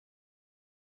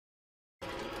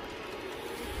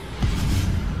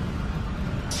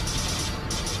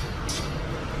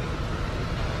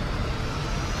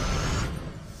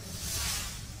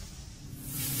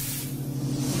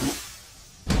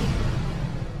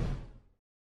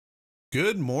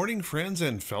Good morning, friends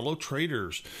and fellow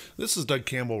traders. This is Doug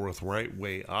Campbell with Right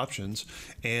Way Options,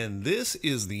 and this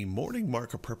is the morning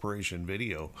market preparation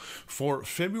video for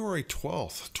February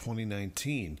 12th,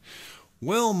 2019.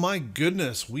 Well, my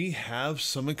goodness, we have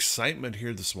some excitement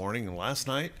here this morning. And last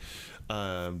night,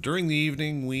 during the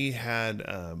evening, we had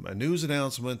a news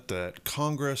announcement that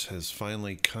Congress has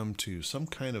finally come to some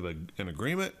kind of an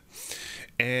agreement,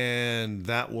 and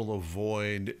that will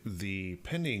avoid the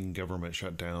pending government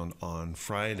shutdown on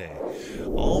Friday.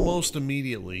 Almost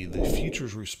immediately, the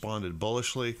futures responded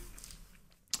bullishly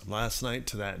last night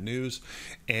to that news,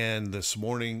 and this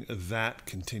morning that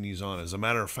continues on. As a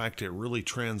matter of fact, it really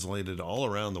translated all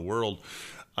around the world.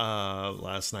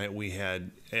 Last night we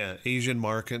had Asian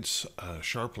markets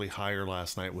sharply higher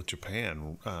last night, with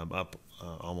Japan up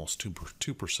almost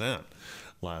 2%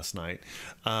 last night.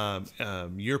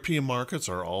 European markets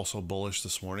are also bullish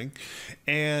this morning,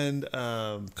 and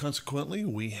consequently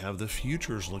we have the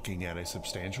futures looking at a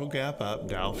substantial gap up.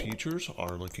 Dow futures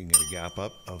are looking at a gap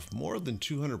up of more than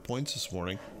 200 points this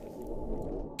morning,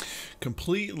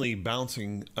 completely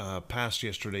bouncing past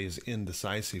yesterday's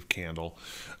indecisive candle,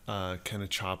 kind of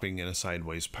chopping in a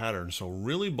sideways pattern. So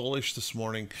really bullish this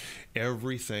morning.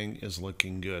 Everything is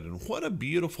looking good. And what a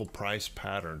beautiful price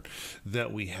pattern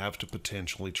that we have to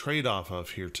potentially trade off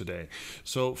of here today.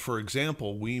 So for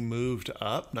example, we moved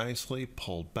up nicely,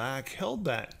 pulled back, held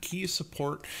that key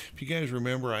support. If you guys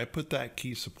remember, I put that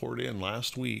key support in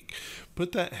last week,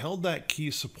 held that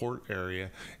key support area,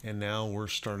 and now we're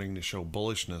starting to show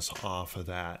bullishness off of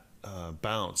that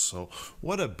bounce. So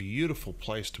what a beautiful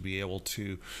place to be able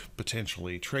to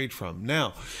potentially trade from.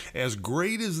 Now, as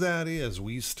great as that is,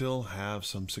 we still have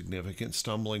some significant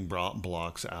stumbling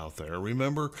blocks out there.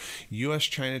 Remember,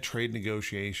 U.S.-China trade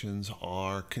negotiations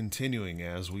are continuing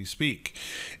as we speak,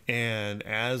 and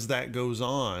as that goes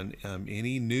on,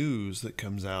 any news that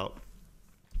comes out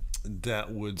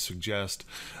that would suggest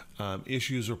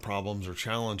issues or problems or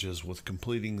challenges with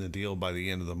completing the deal by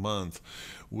the end of the month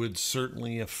would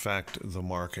certainly affect the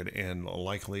market and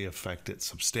likely affect it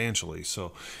substantially.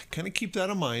 So kind of keep that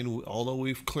in mind. Although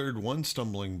we've cleared one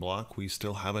stumbling block, we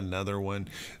still have another one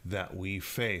that we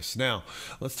face. Now,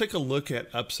 let's take a look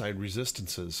at upside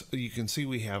resistances. You can see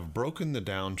we have broken the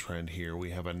downtrend here.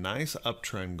 We have a nice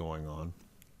uptrend going on.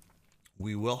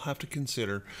 We will have to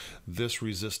consider this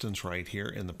resistance right here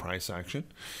in the price action.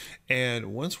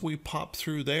 And once we pop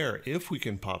through there, if we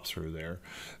can pop through there,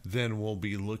 then we'll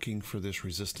be looking for this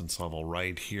resistance level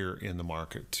right here in the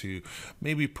market to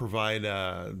maybe provide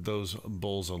those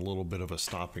bulls a little bit of a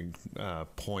stopping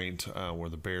point where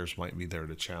the bears might be there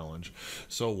to challenge.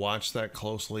 So watch that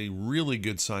closely. Really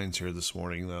good signs here this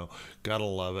morning, though. Gotta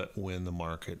love it when the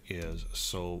market is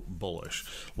so bullish.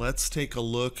 Let's take a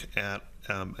look at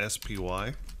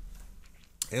SPY.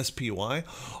 SPY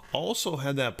also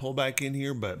had that pullback in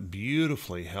here, but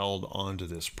beautifully held onto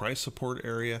this price support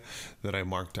area that I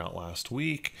marked out last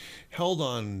week. Held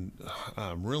on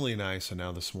really nice, and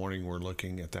now this morning we're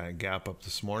looking at that gap up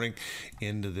this morning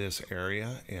into this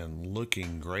area and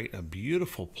looking great. A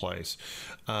beautiful place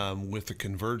with the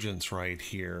convergence right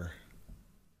here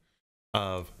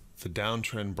of the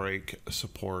downtrend break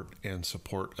support and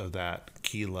support of that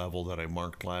key level that I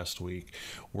marked last week.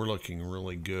 We're looking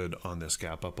really good on this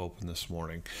gap up open this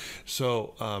morning.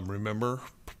 So remember,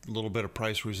 a little bit of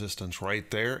price resistance right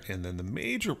there, and then the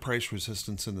major price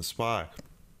resistance in the SPY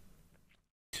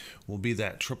will be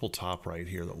that triple top right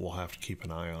here that we'll have to keep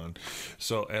an eye on.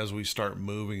 So as we start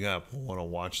moving up, we'll want to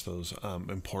watch those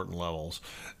important levels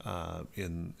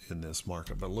in this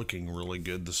market, but looking really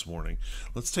good this morning.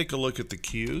 Let's take a look at the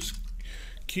Qs.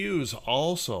 Qs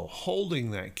also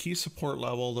holding that key support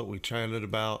level that we chatted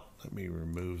about. Let me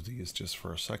remove these just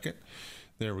for a second.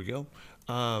 There we go.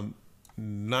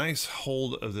 Nice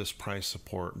hold of this price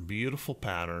support. Beautiful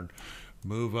pattern.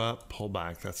 Move up, pull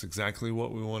back. That's exactly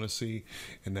what we want to see.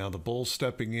 And now the bulls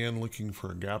stepping in, looking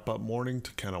for a gap up morning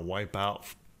to kind of wipe out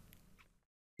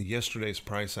yesterday's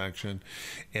price action,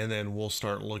 and then we'll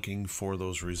start looking for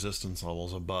those resistance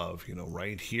levels above,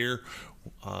 right here,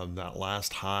 that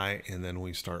last high, and then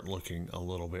we start looking a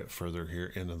little bit further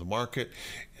here into the market,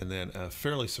 and then a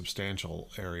fairly substantial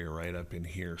area right up in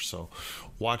here. So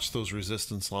watch those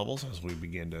resistance levels as we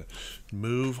begin to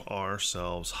move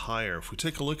ourselves higher. If we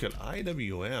take a look at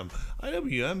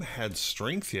IWM had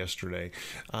strength yesterday.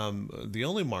 The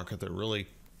only market that really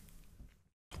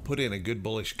put in a good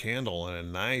bullish candle and a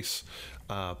nice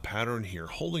pattern here,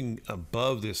 holding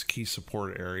above this key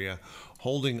support area,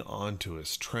 holding on to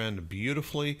its trend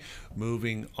beautifully,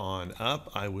 moving on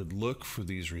up. I would look for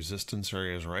these resistance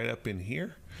areas right up in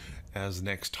here as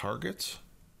next targets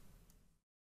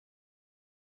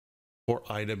for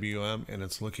IWM, and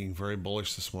it's looking very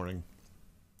bullish this morning,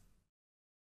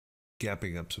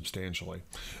 gapping up substantially.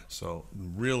 So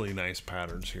really nice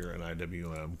patterns here in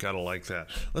IWM. Gotta like that.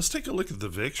 Let's take a look at the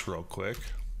VIX real quick.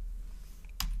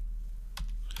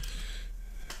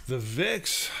 The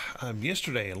VIX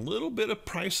yesterday, a little bit of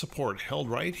price support held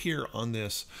right here on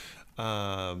this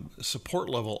support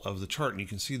level of the chart, and you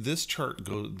can see this chart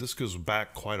goes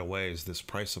back quite a ways, this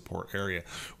price support area,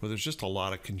 where there's just a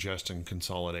lot of congestion,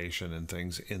 consolidation, and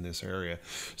things in this area.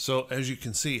 So as you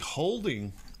can see,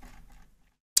 holding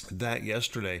that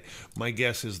yesterday, my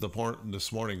guess is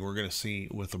this morning we're going to see,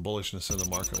 with the bullishness in the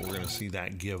market, we're going to see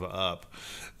that give up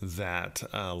that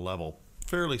level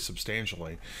fairly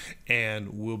substantially, and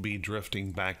we'll be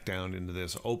drifting back down into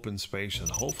this open space and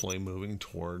hopefully moving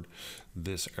toward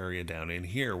this area down in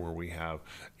here where we have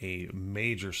a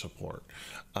major support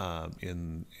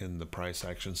in the price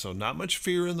action. So not much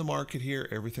fear in the market here.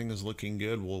 Everything is looking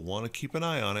good. We'll want to keep an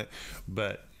eye on it,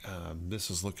 but this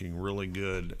is looking really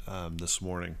good this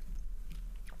morning.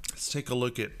 Let's take a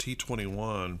look at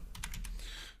T21.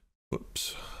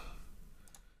 Whoops.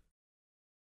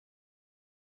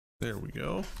 There we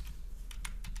go.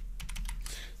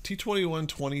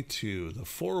 T21.22, the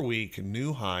 4-week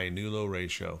new high, new low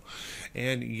ratio.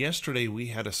 And yesterday we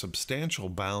had a substantial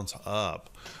bounce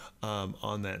up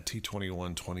on that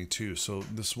T21.22. So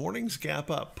this morning's gap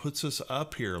up puts us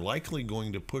up here, likely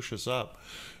going to push us up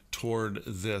toward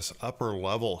this upper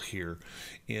level here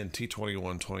in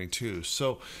T21.22.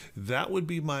 So that would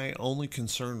be my only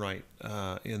concern right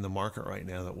in the market right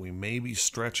now, that we may be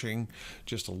stretching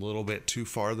just a little bit too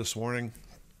far this morning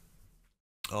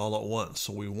all at once.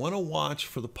 So we want to watch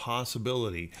for the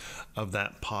possibility of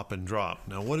that pop and drop.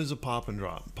 Now, what is a pop and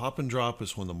drop? Pop and drop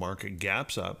is when the market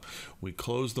gaps up. We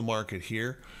close the market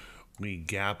here, we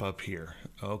gap up here.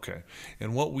 Okay,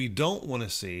 and what we don't want to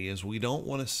see is we don't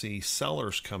want to see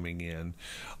sellers coming in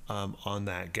on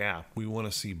that gap. We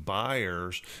want to see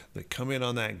buyers that come in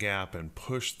on that gap and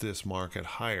push this market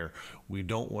higher. We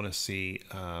don't want to see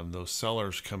those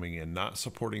sellers coming in, not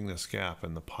supporting this gap,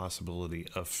 and the possibility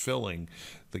of filling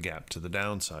the gap to the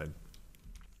downside.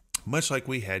 Much like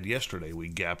we had yesterday. We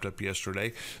gapped up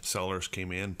yesterday. Sellers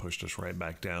came in, pushed us right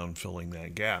back down, filling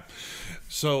that gap.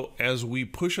 So as we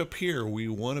push up here, we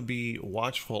want to be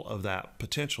watchful of that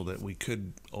potential that we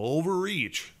could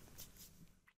overreach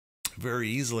very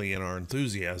easily in our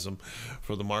enthusiasm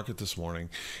for the market this morning,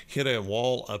 hit a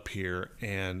wall up here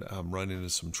and run into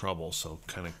some trouble. So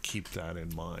kind of keep that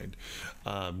in mind.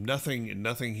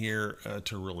 Nothing here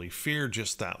to really fear,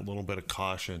 just that little bit of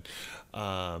caution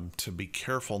to be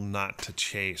careful not to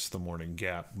chase the morning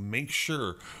gap. Make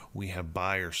sure we have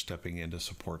buyers stepping in to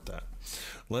support that.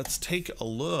 Let's take a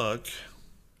look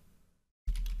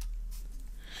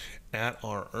at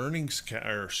our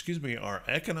our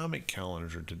economic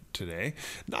calendar today.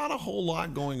 Not a whole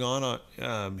lot going on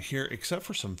here, except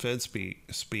for some Fed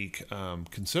speak,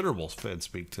 considerable Fed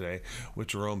speak today, with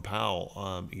Jerome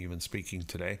Powell even speaking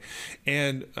today.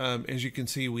 And as you can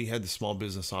see, we had the small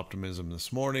business optimism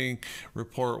this morning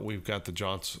report. We've got the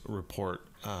jobs report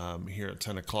here at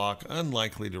 10 o'clock,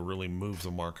 unlikely to really move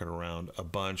the market around a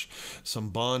bunch.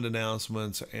 Some bond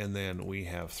announcements, and then we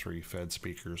have 3 Fed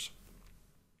speakers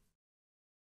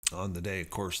on the day. Of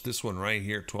course, this one right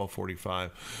here,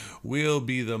 12:45, will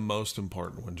be the most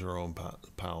important when Jerome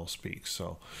Powell speaks.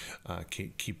 So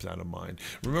keep that in mind.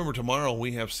 Remember, tomorrow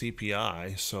we have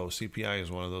CPI. So CPI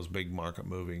is one of those big market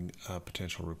moving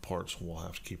potential reports we'll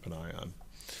have to keep an eye on.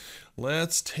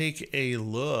 Let's take a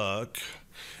look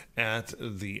at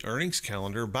the earnings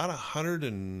calendar. About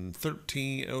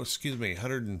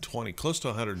 120, close to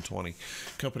 120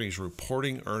 companies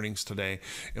reporting earnings today,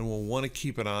 and we'll want to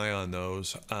keep an eye on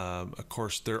those. Of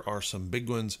course, there are some big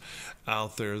ones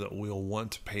out there that we'll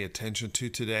want to pay attention to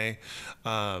today.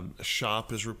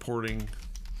 Shop is reporting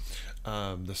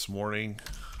this morning.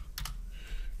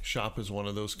 Shop is one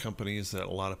of those companies that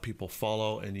a lot of people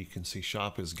follow, and you can see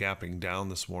Shop is gapping down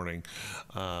this morning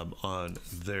on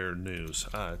their news.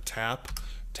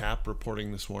 TAP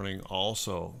reporting this morning,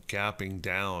 also gapping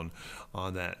down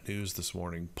on that news this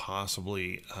morning,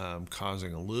 possibly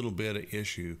causing a little bit of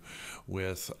issue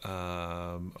with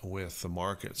the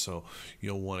market. So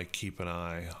you'll want to keep an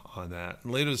eye on that.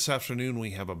 Later this afternoon,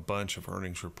 we have a bunch of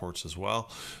earnings reports as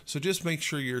well. So just make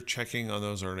sure you're checking on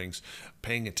those earnings,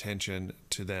 paying attention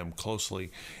to them closely,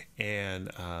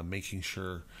 and making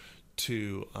sure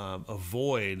to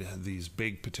avoid these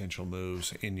big potential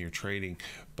moves in your trading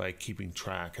by keeping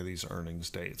track of these earnings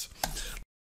dates.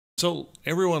 So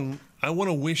everyone, I want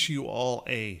to wish you all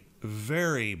a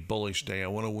very bullish day. I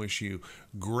want to wish you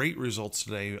Great results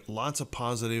today. Lots of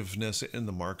positiveness in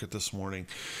the market this morning.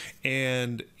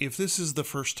 And if this is the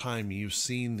first time you've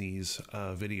seen these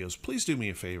videos, please do me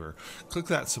a favor. Click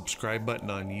that subscribe button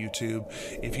on YouTube.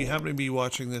 If you happen to be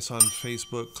watching this on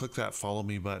Facebook, click that follow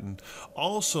me button.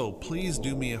 Also, please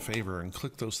do me a favor and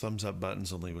click those thumbs up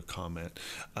buttons and leave a comment.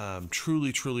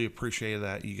 Truly appreciate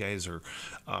that. You guys are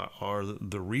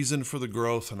the reason for the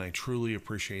growth, and I truly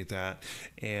appreciate that,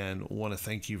 and want to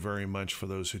thank you very much for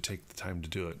those who take the time to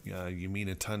do it. You mean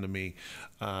a ton to me.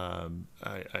 I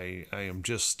am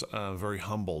just very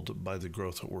humbled by the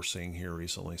growth that we're seeing here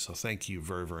recently, so thank you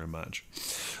very much.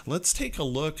 Let's take a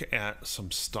look at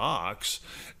some stocks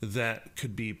that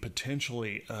could be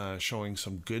potentially showing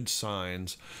some good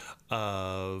signs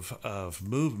of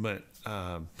movement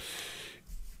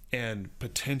and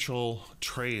potential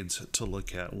trades to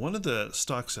look at. One of the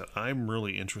stocks that I'm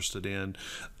really interested in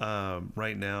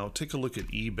right now, take a look at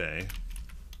eBay.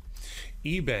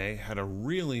 eBay had a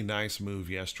really nice move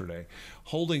yesterday,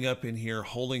 holding up in here,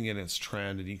 holding in its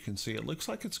trend, and you can see it looks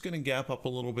like it's going to gap up a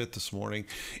little bit this morning.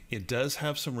 It does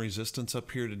have some resistance up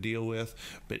here to deal with,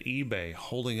 but eBay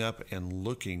holding up and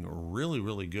looking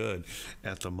really good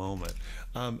at the moment.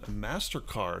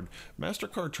 MasterCard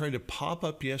tried to pop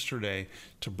up yesterday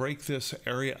to break this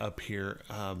area up here,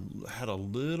 had a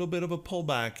little bit of a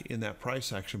pullback in that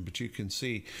price action, but you can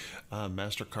see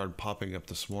MasterCard popping up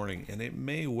this morning, and it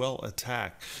may well attack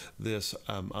this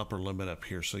upper limit up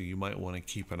here, so you might want to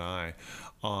keep an eye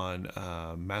on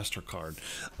MasterCard.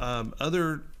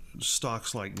 Other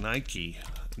stocks like Nike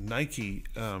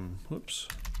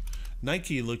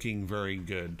looking very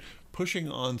good, pushing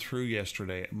on through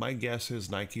yesterday. My guess is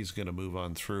Nike's going to move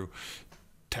on through.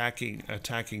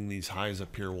 Attacking these highs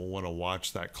up here, we'll want to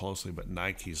watch that closely, but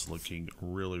Nike's looking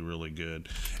really good.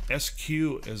 SQ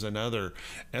is another.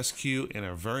 SQ in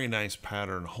a very nice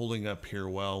pattern, holding up here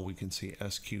well. We can see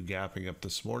SQ gapping up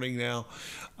this morning now.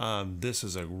 This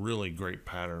is a really great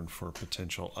pattern for a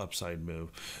potential upside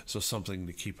move, so something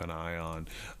to keep an eye on.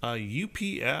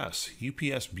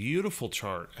 UPS, beautiful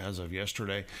chart as of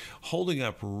yesterday, holding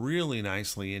up really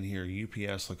nicely in here.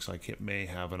 UPS looks like it may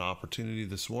have an opportunity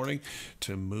this morning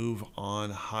to move on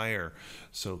higher,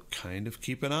 so kind of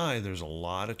keep an eye. There's a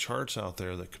lot of charts out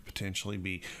there that could potentially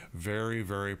be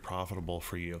very profitable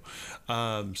for you.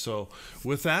 So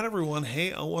with that, everyone,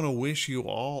 hey, I want to wish you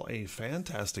all a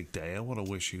fantastic day. I want to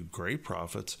wish you great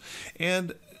profits,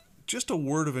 and just a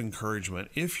word of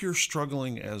encouragement if you're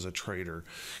struggling as a trader.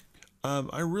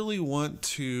 I really want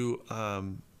to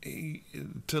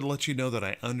let you know that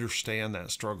I understand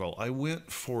that struggle. I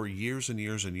went for years and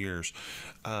years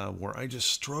where I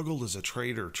just struggled as a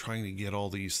trader trying to get all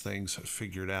these things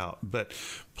figured out. But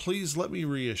please let me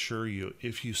reassure you,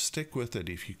 if you stick with it,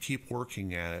 if you keep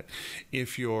working at it,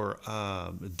 if you're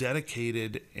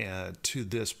dedicated to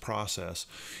this process,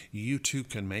 you too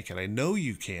can make it. I know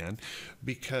you can,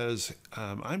 because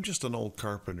I'm just an old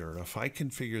carpenter. If I can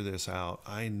figure this out,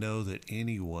 I know that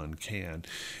anyone can.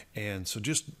 And so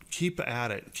just keep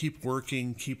at it, keep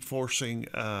working, keep forcing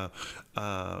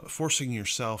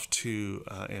yourself to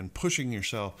and pushing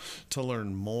yourself to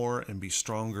learn more and be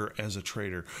stronger as a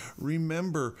trader.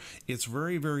 Remember, it's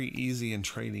very easy in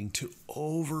trading to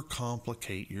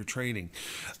overcomplicate your trading,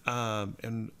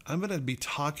 and I'm going to be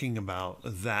talking about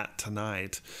that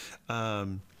tonight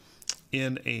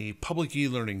in a public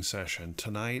e-learning session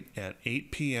tonight at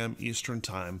 8 p.m. Eastern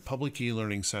Time, public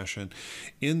e-learning session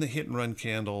in the Hit and Run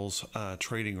Candles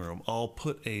trading room. I'll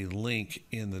put a link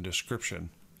in the description.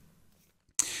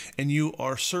 And you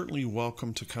are certainly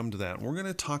welcome to come to that. We're going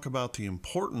to talk about the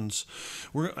importance.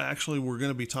 We're going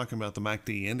to be talking about the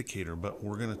MACD indicator, but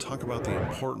we're going to talk about the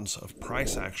importance of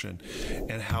price action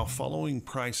and how following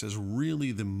price is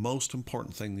really the most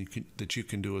important thing that you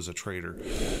can do as a trader.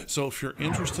 So if you're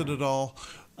interested at all,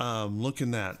 look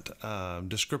in that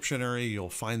description area. You'll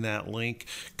find that link.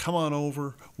 Come on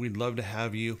over. We'd love to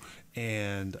have you.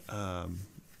 And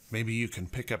maybe you can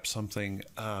pick up something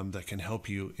that can help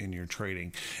you in your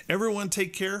trading. Everyone,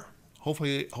 take care. Hope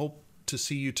to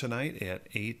see you tonight at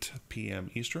 8 p.m.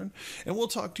 Eastern. And we'll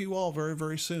talk to you all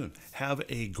very soon. Have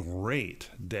a great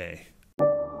day.